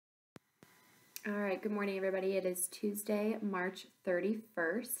All right, good morning, everybody. It is Tuesday, March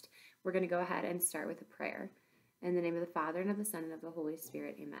 31st. We're going to go ahead and start with a prayer. In the name of the Father, and of the Son, and of the Holy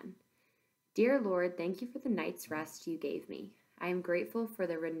Spirit, amen. Dear Lord, thank you for the night's rest you gave me. I am grateful for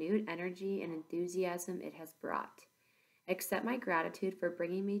the renewed energy and enthusiasm it has brought. Accept my gratitude for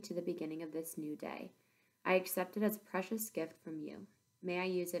bringing me to the beginning of this new day. I accept it as a precious gift from you. May I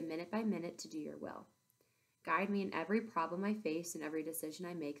use it minute by minute to do your will. Guide me in every problem I face and every decision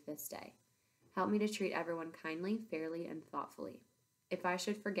I make this day. Help me to treat everyone kindly, fairly, and thoughtfully. If I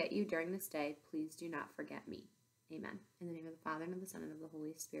should forget you during this day, please do not forget me. Amen. In the name of the Father, and of the Son, and of the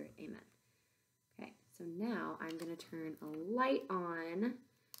Holy Spirit. Amen. Okay, so now I'm going to turn a light on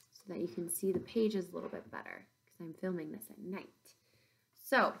so that you can see the pages a little bit better because I'm filming this at night.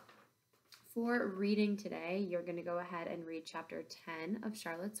 So, for reading today, you're going to go ahead and read chapter 10 of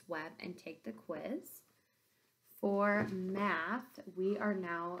Charlotte's Web and take the quiz. For math, we are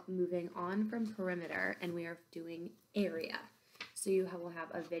now moving on from perimeter and we are doing area. So you will have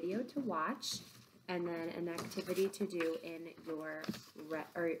a video to watch and then an activity to do in your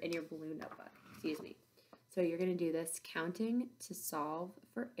blue notebook. Excuse me. So you're going to do this counting to solve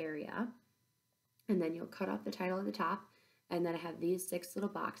for area, and then you'll cut off the title at the top, and then I have these 6 little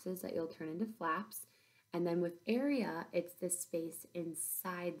boxes that you'll turn into flaps, and then with area, it's the space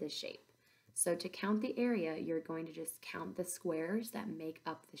inside the shape. So to count the area, you're going to just count the squares that make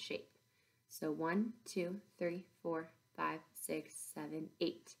up the shape. So 1, 2, 3, 4, 5, 6, 7,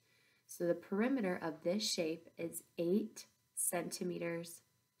 8. So the perimeter of this shape is 8 centimeters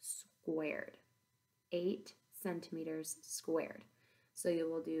squared. 8 centimeters squared. So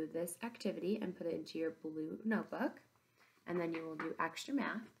you will do this activity and put it into your blue notebook, and then you will do extra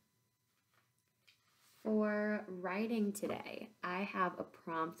math. For writing today, I have a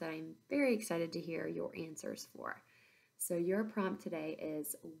prompt that I'm very excited to hear your answers for. So your prompt today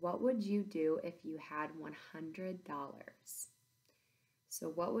is, what would you do if you had $100? So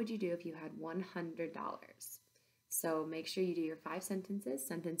what would you do if you had $100? So make sure you do your 5 sentences.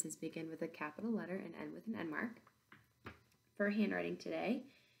 Sentences begin with a capital letter and end with an end mark. For handwriting today,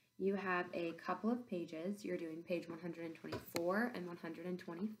 you have a couple of pages. You're doing page 124 and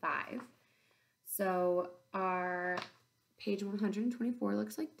 125. So our page 124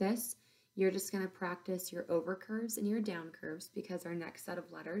 looks like this. You're just going to practice your over curves and your down curves because our next set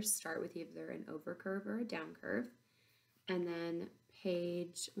of letters start with either an over curve or a down curve. And then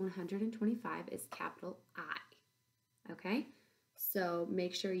page 125 is capital I. Okay? So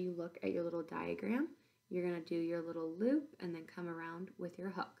make sure you look at your little diagram. You're going to do your little loop and then come around with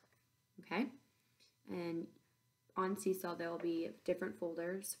your hook. Okay? And on Seesaw, there will be different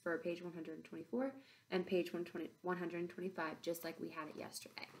folders for page 124 and page 125, just like we had it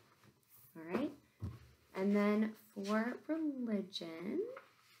yesterday. All right? And then for religion,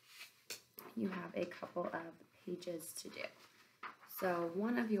 you have a couple of pages to do. So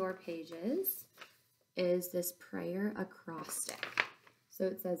one of your pages is this prayer acrostic. So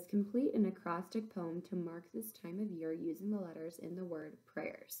it says, complete an acrostic poem to mark this time of year using the letters in the word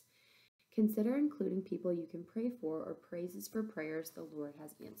prayers. Consider including people you can pray for or praises for prayers the Lord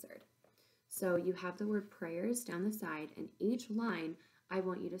has answered. So you have the word prayers down the side, and each line, I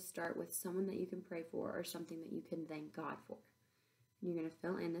want you to start with someone that you can pray for or something that you can thank God for. You're going to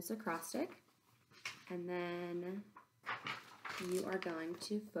fill in this acrostic, and then you are going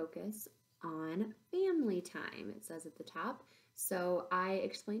to focus on family time, it says at the top. So I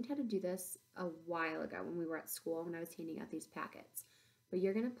explained how to do this a while ago when we were at school when I was handing out these packets. But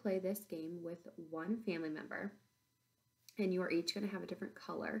you're going to play this game with one family member, and you are each going to have a different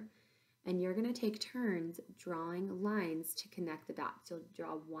color, and you're going to take turns drawing lines to connect the dots. You'll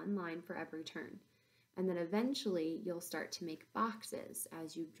draw one line for every turn, and then eventually you'll start to make boxes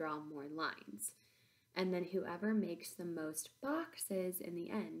as you draw more lines. And then whoever makes the most boxes in the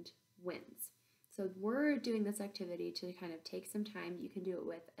end wins. So we're doing this activity to kind of take some time. You can do it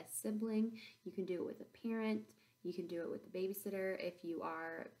with a sibling, you can do it with a parent, you can do it with a babysitter if you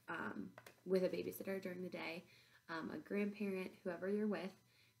are with a babysitter during the day, a grandparent, whoever you're with.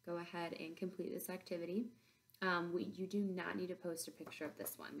 Go ahead and complete this activity. You do not need to post a picture of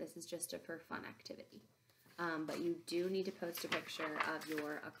this one. This is just a for fun activity. But you do need to post a picture of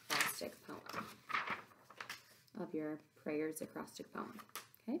your acrostic poem, of your prayers acrostic poem.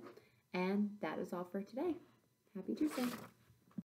 Okay? And that is all for today. Happy Tuesday.